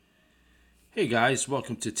Hey guys,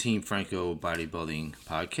 welcome to Team Franco Bodybuilding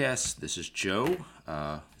Podcast. This is Joe.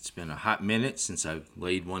 It's been a hot minute since I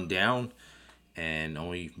laid one down, and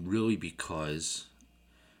only really because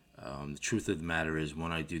the truth of the matter is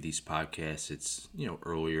when I do these podcasts, it's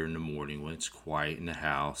earlier in the morning when it's quiet in the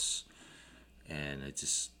house, and I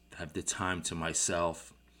just have the time to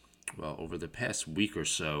myself. Well, over the past week or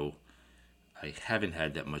so, I haven't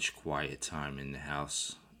had that much quiet time in the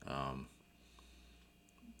house.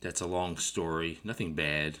 That's a long story. Nothing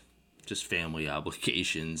bad. Just family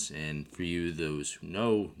obligations. And for you, those who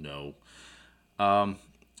know.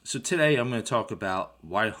 So today I'm going to talk about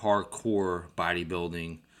why hardcore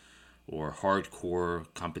bodybuilding or hardcore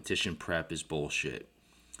competition prep is bullshit.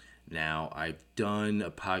 Now, I've done a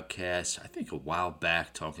podcast, I think a while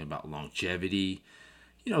back, talking about longevity,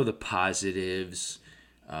 the positives,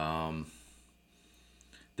 the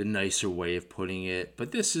nicer way of putting it.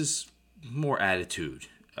 But this is more attitude.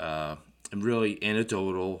 And really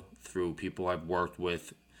anecdotal through people I've worked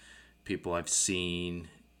with, people I've seen.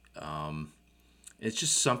 It's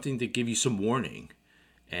just something to give you some warning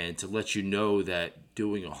and to let you know that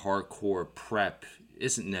doing a hardcore prep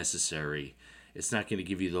isn't necessary. It's not going to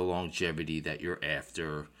give you the longevity that you're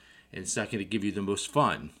after, and it's not going to give you the most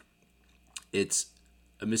fun. It's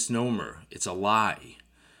a misnomer. It's a lie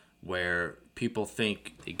where people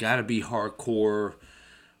think it got to be hardcore.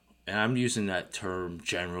 And I'm using that term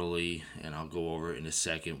generally, and I'll go over it in a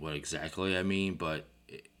second what exactly I mean. But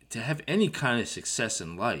to have any kind of success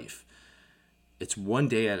in life, it's one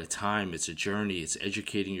day at a time. It's a journey. It's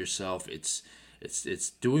educating yourself. It's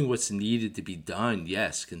doing what's needed to be done.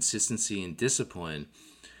 Yes, consistency and discipline,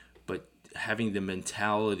 but having the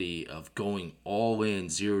mentality of going all in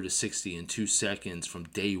 0 to 60 in 2 seconds from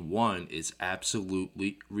day one is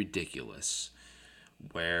absolutely ridiculous.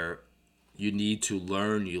 Where you need to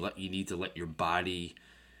learn, you need to let your body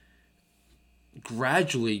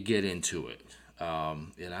gradually get into it.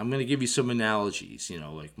 And I'm going to give you some analogies,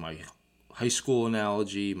 like my high school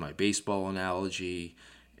analogy, my baseball analogy,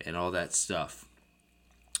 and all that stuff.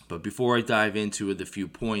 But before I dive into the few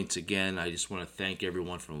points, again, I just want to thank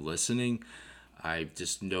everyone for listening. I've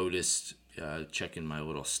just noticed, checking my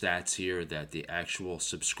little stats here, that the actual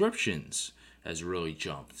subscriptions has really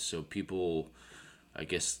jumped. So people, I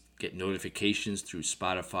guess, get notifications through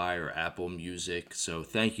Spotify or Apple Music. So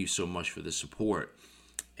thank you so much for the support.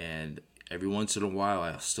 And every once in a while,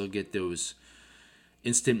 I'll still get those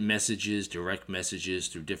instant messages, direct messages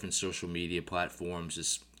through different social media platforms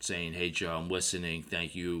just saying, hey, Joe, I'm listening.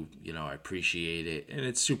 Thank you. I appreciate it. And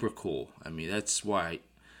it's super cool. I mean, that's why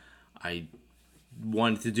I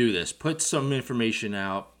wanted to do this. Put some information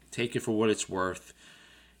out. Take it for what it's worth.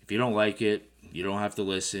 If you don't like it, you don't have to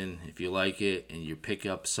listen. If you like it and you pick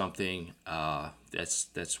up something,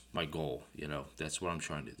 that's my goal. That's what I'm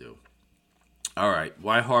trying to do. All right,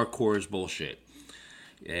 why hardcore is bullshit.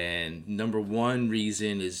 And number one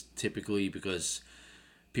reason is typically because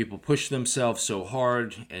people push themselves so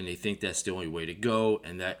hard and they think that's the only way to go,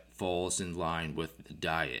 and that falls in line with the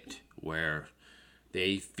diet where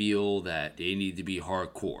they feel that they need to be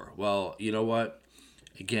hardcore. Well, you know what?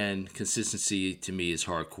 Again, consistency to me is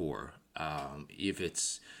hardcore. If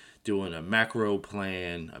it's doing a macro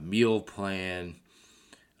plan, a meal plan,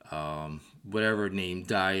 whatever name,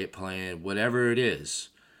 diet plan, whatever it is,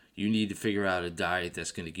 you need to figure out a diet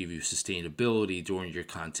that's going to give you sustainability during your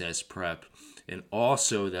contest prep, and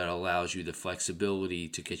also that allows you the flexibility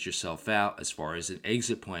to get yourself out as far as an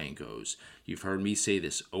exit plan goes. You've heard me say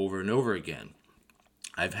this over and over again.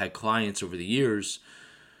 I've had clients over the years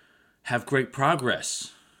have great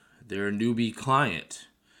progress. They're a newbie client,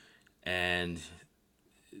 and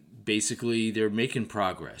basically they're making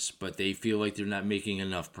progress, but they feel like they're not making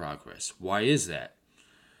enough progress. Why is that?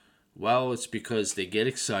 Well, it's because they get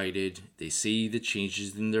excited, they see the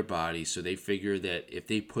changes in their body, so they figure that if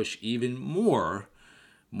they push even more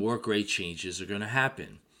great changes are going to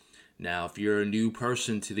happen. Now, if you're a new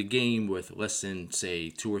person to the game with less than, say,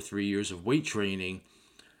 2 or 3 years of weight training,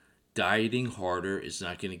 dieting harder is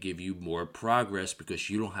not going to give you more progress because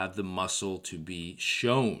you don't have the muscle to be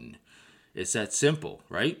shown. It's that simple,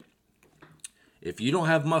 right? If you don't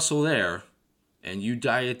have muscle there and you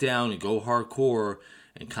diet down and go hardcore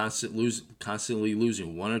and constantly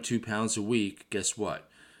losing 1 or 2 pounds a week, guess what?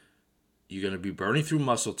 You're going to be burning through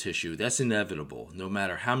muscle tissue. That's inevitable, no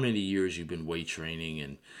matter how many years you've been weight training.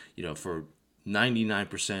 And, for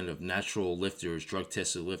 99% of natural lifters,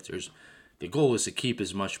 drug-tested lifters, the goal is to keep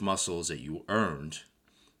as much muscle as that you earned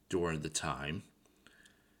during the time.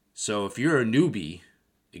 So if you're a newbie,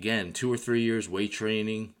 again, 2 or 3 years weight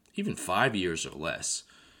training, even 5 years or less,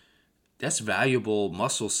 that's valuable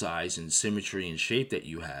muscle size and symmetry and shape that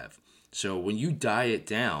you have. So when you diet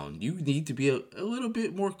down, you need to be a little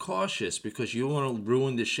bit more cautious because you don't want to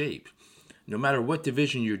ruin the shape. No matter what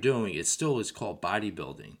division you're doing, it still is called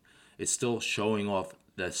bodybuilding. It's still showing off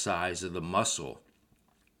the size of the muscle.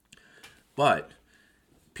 But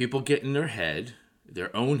people get in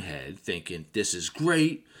their own head, thinking, this is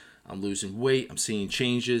great. I'm losing weight. I'm seeing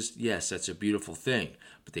changes. Yes, that's a beautiful thing.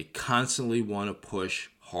 But they constantly want to push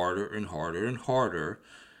harder and harder and harder.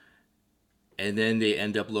 And then they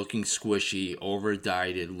end up looking squishy,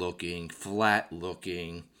 over-dieted looking, flat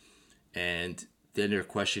looking. And then they're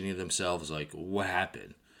questioning themselves like, what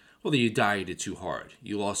happened? Well, you dieted too hard.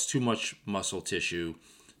 You lost too much muscle tissue,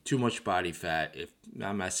 too much body fat.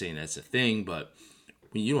 I'm not saying that's a thing, but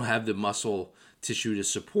when you don't have the muscle tissue to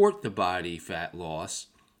support the body fat loss,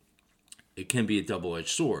 it can be a double-edged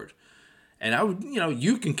sword. And I would,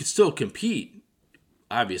 you can still compete,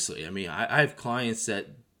 obviously. I mean, I have clients that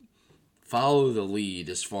follow the lead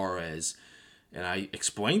as far as, and I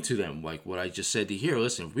explain to them like what I just said to here.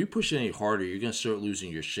 Listen, if we push it any harder, you're going to start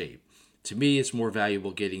losing your shape. To me, it's more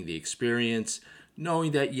valuable getting the experience,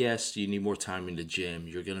 knowing that yes, you need more time in the gym.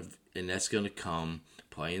 And that's gonna come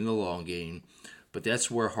playing the long game. But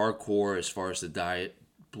that's where hardcore, as far as the diet,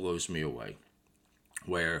 blows me away.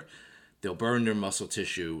 Where they'll burn their muscle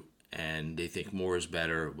tissue and they think more is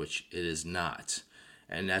better, which it is not.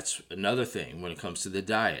 And that's another thing when it comes to the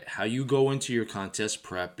diet. How you go into your contest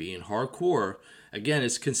prep being hardcore, again,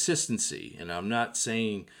 it's consistency. And I'm not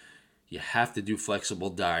saying you have to do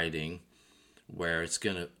flexible dieting where it's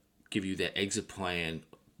going to give you that exit plan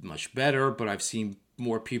much better, but I've seen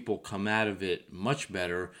more people come out of it much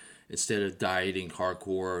better instead of dieting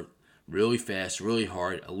hardcore really fast, really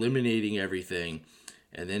hard, eliminating everything,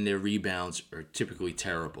 and then their rebounds are typically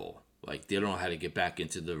terrible. Like they don't know how to get back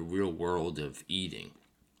into the real world of eating.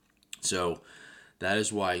 So that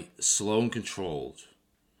is why slow and controlled,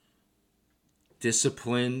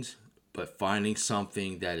 disciplined, but finding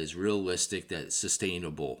something that is realistic, that is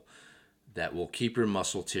sustainable, that will keep your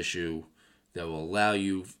muscle tissue, that will allow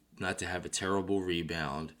you not to have a terrible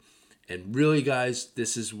rebound. And really, guys,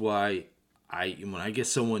 this is why when I get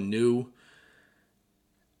someone new,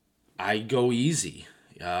 I go easy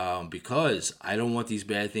because I don't want these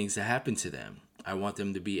bad things to happen to them. I want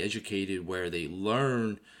them to be educated where they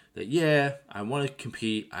learn that, yeah, I want to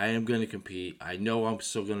compete. I am going to compete. I know I'm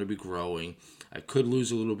still going to be growing. I could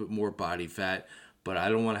lose a little bit more body fat, but I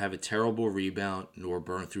don't want to have a terrible rebound nor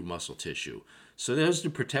burn through muscle tissue. So there's the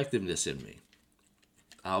protectiveness in me.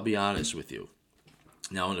 I'll be honest with you.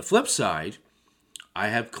 Now, on the flip side, I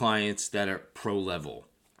have clients that are pro level.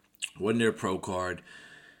 When they're pro card,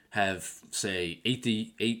 have, say,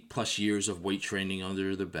 8+ years of weight training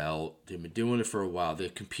under the belt. They've been doing it for a while.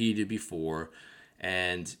 They've competed before.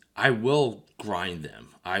 And I will grind them.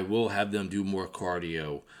 I will have them do more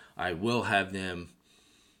cardio. I will have them,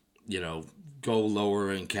 go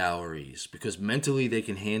lower in calories because mentally they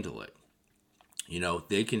can handle it.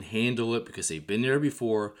 They can handle it because they've been there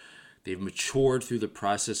before. They've matured through the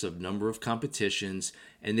process of number of competitions,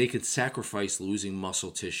 and they can sacrifice losing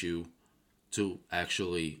muscle tissue to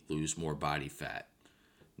actually lose more body fat.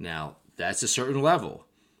 Now, that's a certain level.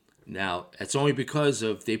 Now, that's only because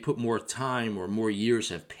of they put more time or more years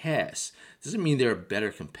have passed. Doesn't mean they're a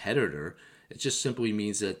better competitor. It just simply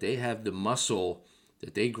means that they have the muscle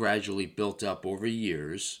that they gradually built up over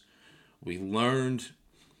years. We learned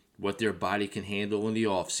what their body can handle in the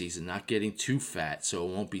off season, not getting too fat so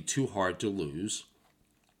it won't be too hard to lose.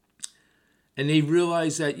 And they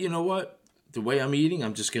realize that, you know what? The way I'm eating,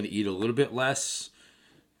 I'm just going to eat a little bit less,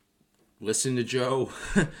 listen to Joe,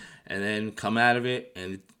 and then come out of it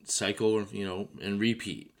and cycle, and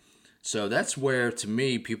repeat. So that's where, to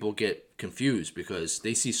me, people get confused because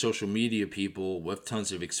they see social media people with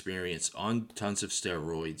tons of experience on tons of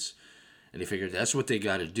steroids, and they figure that's what they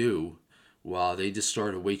got to do while they just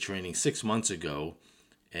started weight training 6 months ago,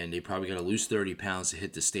 and they probably got to lose 30 pounds to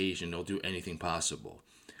hit the stage, and they'll do anything possible.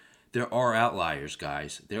 There are outliers,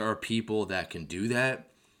 guys. There are people that can do that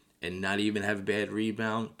and not even have a bad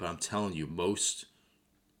rebound, but I'm telling you, most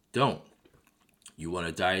don't. You want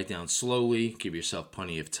to diet down slowly, give yourself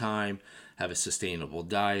plenty of time, have a sustainable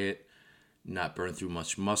diet, not burn through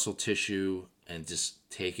much muscle tissue, and just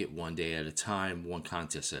take it one day at a time, one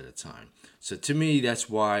contest at a time. So to me, that's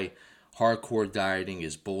why hardcore dieting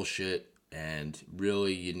is bullshit, and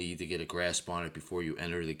really you need to get a grasp on it before you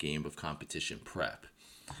enter the game of competition prep.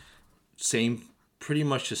 Pretty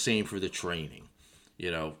much the same for the training.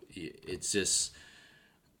 It's just,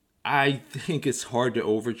 I think it's hard to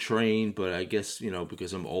overtrain, but I guess,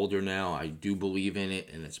 because I'm older now, I do believe in it,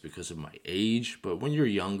 and it's because of my age. But when you're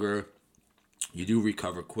younger, you do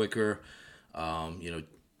recover quicker.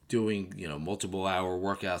 doing, multiple hour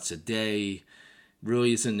workouts a day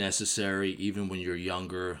really isn't necessary, even when you're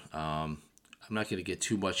younger. I'm not going to get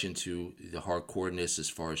too much into the hardcoreness as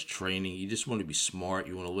far as training. You just want to be smart.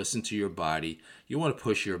 You want to listen to your body. You want to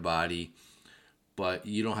push your body, but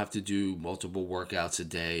you don't have to do multiple workouts a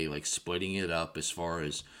day, like splitting it up as far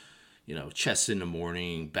as, chest in the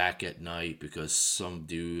morning, back at night, because some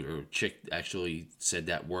dude or chick actually said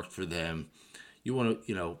that worked for them. You want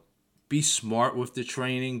to, be smart with the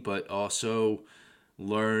training, but also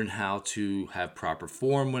learn how to have proper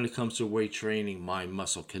form when it comes to weight training,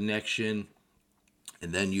 mind-muscle connection,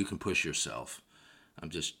 and then you can push yourself. I'm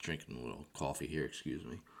just drinking a little coffee here, excuse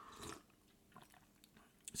me.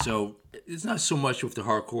 So it's not so much with the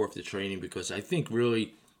hardcore of the training, because I think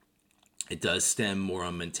really it does stem more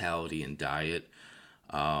on mentality and diet.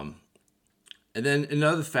 And then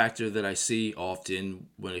another factor that I see often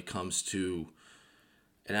when it comes to,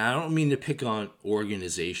 and I don't mean to pick on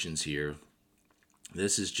organizations here,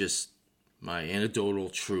 this is just my anecdotal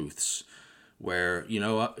truths, where,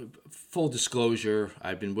 full disclosure,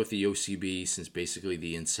 I've been with the OCB since basically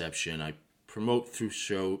the inception. I promote through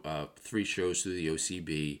 3 shows through the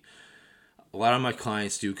OCB. A lot of my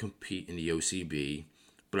clients do compete in the OCB,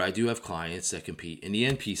 but I do have clients that compete in the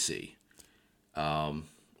NPC. And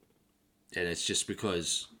it's just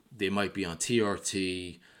because they might be on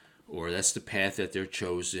TRT, or that's the path that they're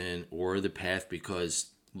chosen, or the path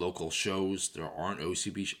because local shows, there aren't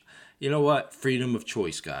OCB You know what? Freedom of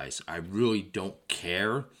choice, guys. I really don't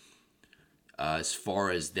care as far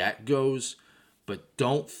as that goes, but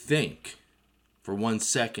don't think for 1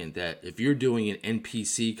 second that if you're doing an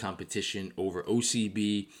NPC competition over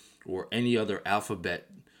OCB or any other alphabet,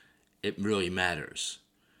 it really matters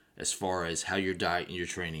as far as how your diet and your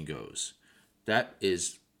training goes. That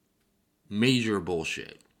is major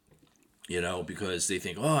bullshit, because they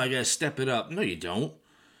think, oh, I gotta step it up. No, you don't.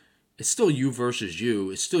 It's still you versus you.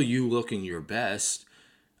 It's still you looking your best.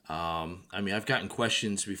 I've gotten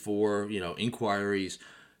questions before, inquiries.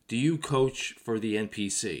 Do you coach for the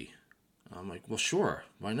NPC? I'm like, well, sure.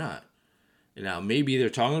 Why not? And now, maybe they're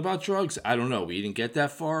talking about drugs. I don't know. We didn't get that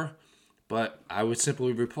far. But I would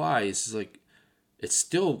simply reply, it's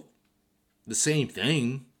still the same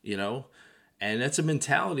thing, And that's a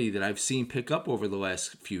mentality that I've seen pick up over the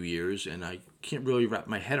last few years, and I can't really wrap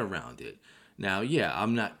my head around it. Now, yeah,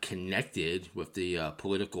 I'm not connected with the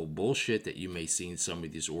political bullshit that you may see in some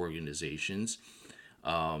of these organizations.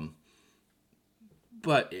 But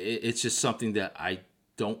it's just something that I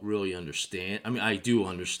don't really understand. I do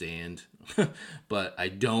understand, but I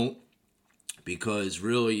don't, because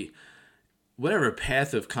really, whatever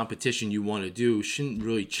path of competition you want to do shouldn't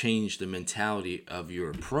really change the mentality of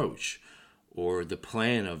your approach or the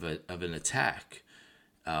plan of an attack.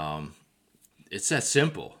 It's that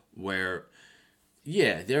simple, where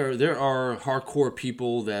yeah, there are hardcore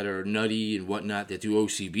people that are nutty and whatnot that do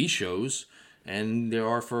OCB shows, and there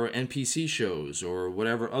are for NPC shows or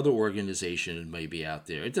whatever other organization may be out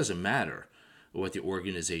there. It doesn't matter what the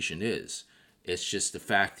organization is. It's just the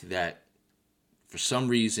fact that for some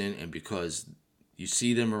reason, and because you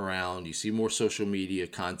see them around, you see more social media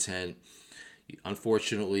content,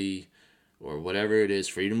 unfortunately, or whatever it is,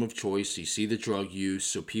 freedom of choice, you see the drug use,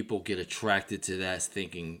 so people get attracted to that,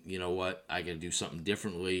 thinking, you know what, I got to do something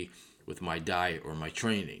differently with my diet or my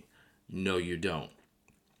training. No, you don't.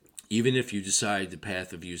 Even if you decide the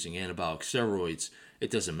path of using anabolic steroids, it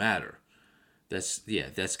doesn't matter. That's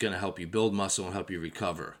going to help you build muscle and help you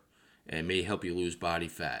recover, and may help you lose body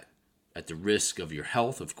fat at the risk of your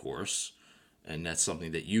health, of course, and that's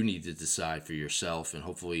something that you need to decide for yourself, and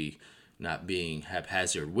hopefully not being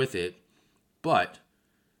haphazard with it. But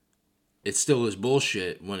it still is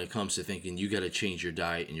bullshit when it comes to thinking you got to change your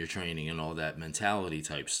diet and your training and all that mentality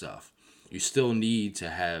type stuff. You still need to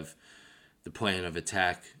have the plan of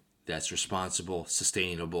attack that's responsible,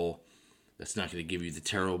 sustainable, that's not going to give you the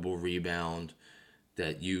terrible rebound,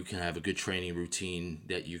 that you can have a good training routine,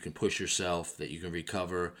 that you can push yourself, that you can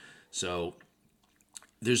recover. So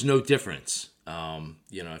there's no difference.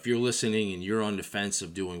 If you're listening and you're on the fence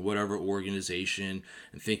of doing whatever organization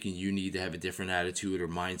and thinking you need to have a different attitude or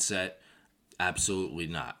mindset, absolutely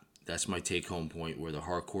not. That's my take-home point, where the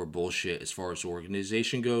hardcore bullshit as far as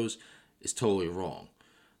organization goes is totally wrong.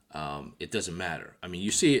 It doesn't matter.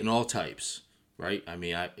 You see it in all types, right?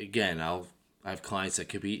 I have clients that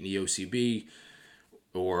compete in the OCB,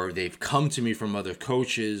 or they've come to me from other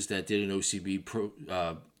coaches that did an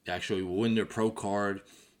OCB actually win their pro card.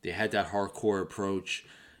 They had that hardcore approach.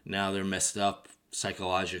 Now they're messed up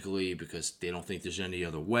psychologically because they don't think there's any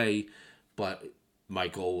other way. But my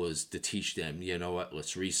goal was to teach them, you know what,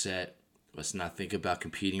 let's reset. Let's not think about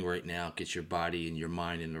competing right now. Get your body and your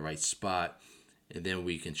mind in the right spot, and then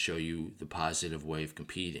we can show you the positive way of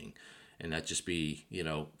competing, and not just be,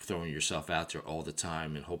 throwing yourself out there all the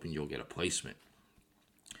time and hoping you'll get a placement.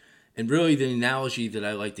 And really, the analogy that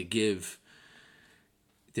I like to give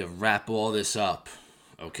to wrap all this up,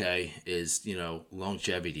 okay, is,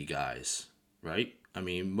 longevity, guys, right? I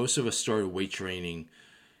mean, most of us started weight training,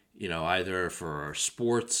 either for our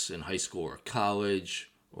sports in high school or college,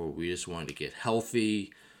 or we just wanted to get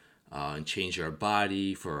healthy and change our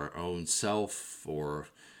body for our own self, or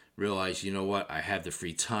realize, I have the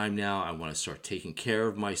free time now. I want to start taking care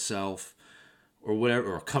of myself, or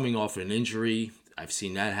whatever, or coming off an injury. I've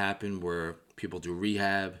seen that happen where people do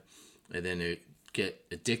rehab and then they get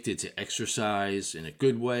addicted to exercise in a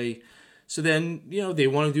good way. So then, they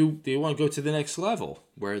want to go to the next level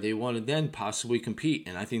where they want to then possibly compete.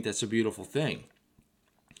 And I think that's a beautiful thing.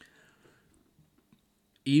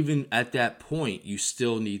 Even at that point, you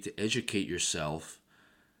still need to educate yourself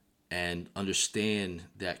and understand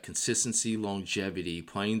that consistency, longevity,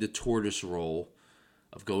 playing the tortoise role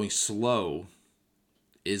of going slow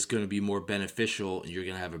is going to be more beneficial, and you're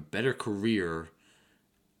going to have a better career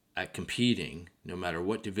at competing. No matter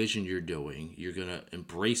what division you're doing, you're going to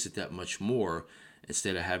embrace it that much more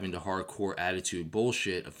instead of having the hardcore attitude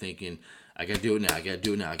bullshit of thinking, I got to do it now, I got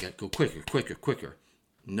to go quicker.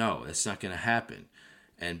 No, that's not going to happen.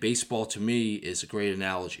 And baseball, to me, is a great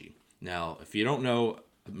analogy. Now, if you don't know,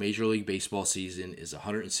 Major League Baseball season is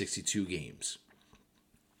 162 games.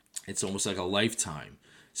 It's almost like a lifetime.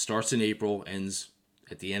 Starts in April, ends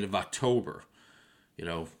at the end of October.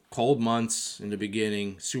 Cold months in the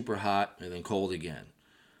beginning, super hot, and then cold again.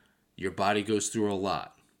 Your body goes through a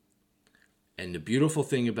lot. And the beautiful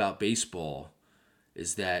thing about baseball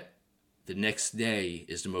is that the next day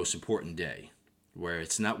is the most important day, where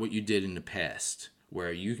it's not what you did in the past,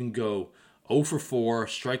 where you can go 0 for 4,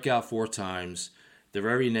 strike out 4 times. The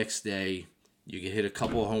very next day, you can hit a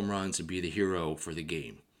couple of home runs and be the hero for the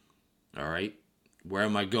game. All right? Where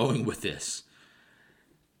am I going with this?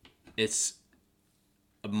 It's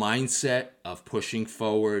a mindset of pushing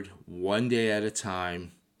forward one day at a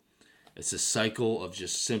time. It's a cycle of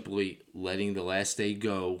just simply letting the last day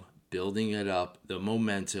go, building it up, the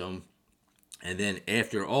momentum. And then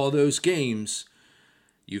after all those games,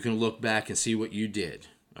 you can look back and see what you did,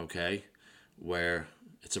 okay? Where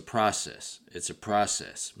it's a process. It's a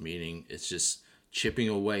process, meaning it's just chipping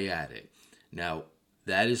away at it. Now,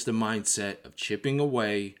 that is the mindset of chipping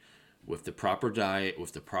away with the proper diet,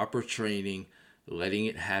 with the proper training, letting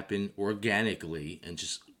it happen organically and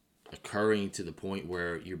just occurring to the point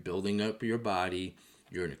where you're building up your body,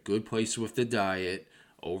 you're in a good place with the diet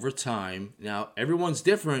over time. Now, everyone's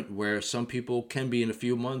different, where some people can be in a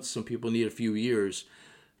few months, some people need a few years,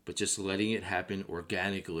 but just letting it happen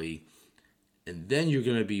organically. And then you're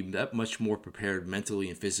going to be that much more prepared mentally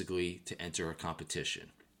and physically to enter a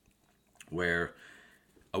competition. Where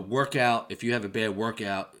a workout, if you have a bad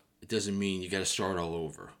workout, it doesn't mean you got to start all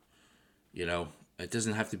over. It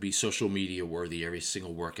doesn't have to be social media worthy every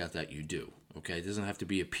single workout that you do. Okay, it doesn't have to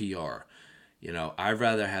be a PR. I'd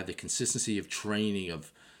rather have the consistency of training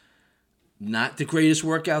of not the greatest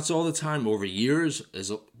workouts all the time over years,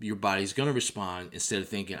 as your body's going to respond, instead of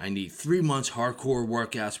thinking I need 3 months hardcore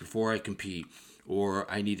workouts before I compete, or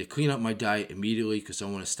I need to clean up my diet immediately because I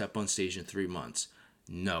want to step on stage in 3 months.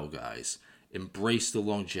 No, guys. Embrace the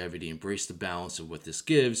longevity, embrace the balance of what this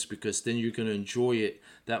gives, because then you're going to enjoy it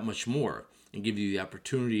that much more and give you the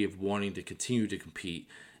opportunity of wanting to continue to compete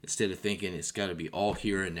instead of thinking it's got to be all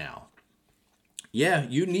here and now. Yeah,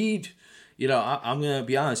 you need, I'm going to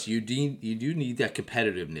be honest, you do need that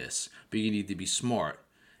competitiveness, but you need to be smart.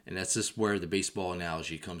 And that's just where the baseball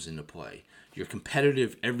analogy comes into play. You're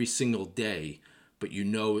competitive every single day, but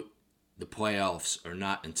the playoffs are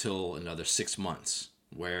not until another 6 months,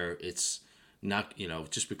 where it's not,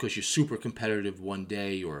 just because you're super competitive one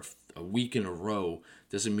day or a week in a row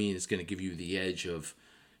doesn't mean it's going to give you the edge of,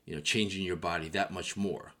 changing your body that much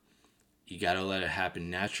more. You got to let it happen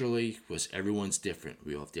naturally, because everyone's different.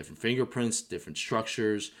 We all have different fingerprints, different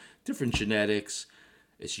structures, different genetics.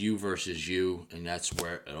 It's you versus you, and that's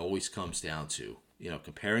where it always comes down to.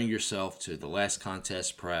 Comparing yourself to the last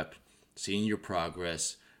contest prep, seeing your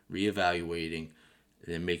progress, reevaluating,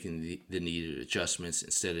 and then making the needed adjustments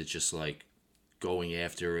instead of just like going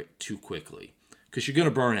after it too quickly. Because you're going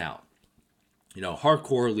to burn out.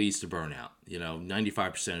 Hardcore leads to burnout,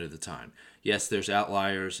 95% of the time. Yes, there's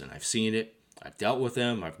outliers, and I've seen it. I've dealt with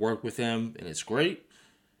them. I've worked with them, and it's great.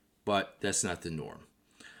 But that's not the norm.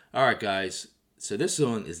 All right, guys. So this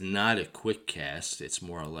one is not a quick cast. It's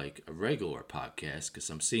more like a regular podcast, because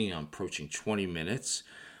I'm seeing I'm approaching 20 minutes.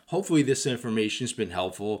 hopefully this information's been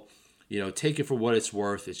helpful. Take it for what it's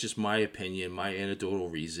worth. It's just my opinion, my anecdotal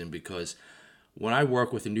reason, because when I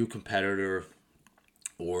work with a new competitor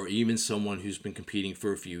or even someone who's been competing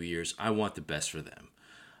for a few years, I want the best for them.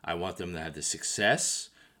 I want them to have the success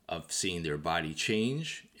of seeing their body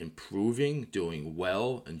change, improving, doing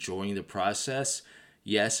well, enjoying the process.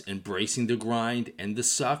 Yes, embracing the grind and the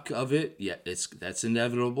suck of it. Yeah, that's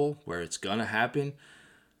inevitable, where it's gonna happen.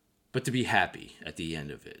 But to be happy at the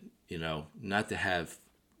end of it, not to have,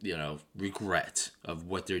 regret of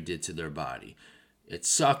what they did to their body. It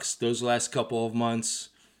sucks those last couple of months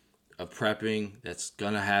of prepping. That's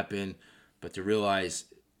gonna happen, but to realize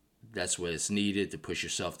that's what is needed to push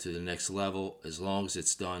yourself to the next level, as long as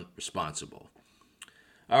it's done responsible.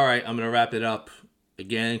 All right, I'm going to wrap it up.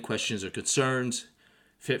 Again, questions or concerns,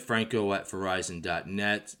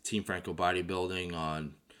 fitfranco@verizon.net, Team Franco Bodybuilding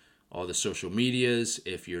on all the social medias.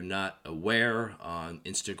 If you're not aware, on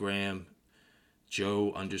Instagram,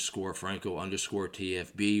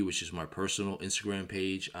 Joe_Franco_TFB, which is my personal Instagram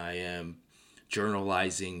page. I am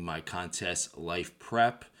journalizing my contest life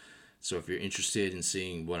prep. So if you're interested in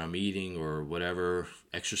seeing what I'm eating or whatever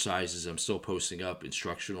exercises, I'm still posting up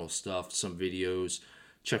instructional stuff, some videos.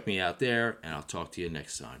 Check me out there, and I'll talk to you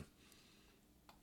next time.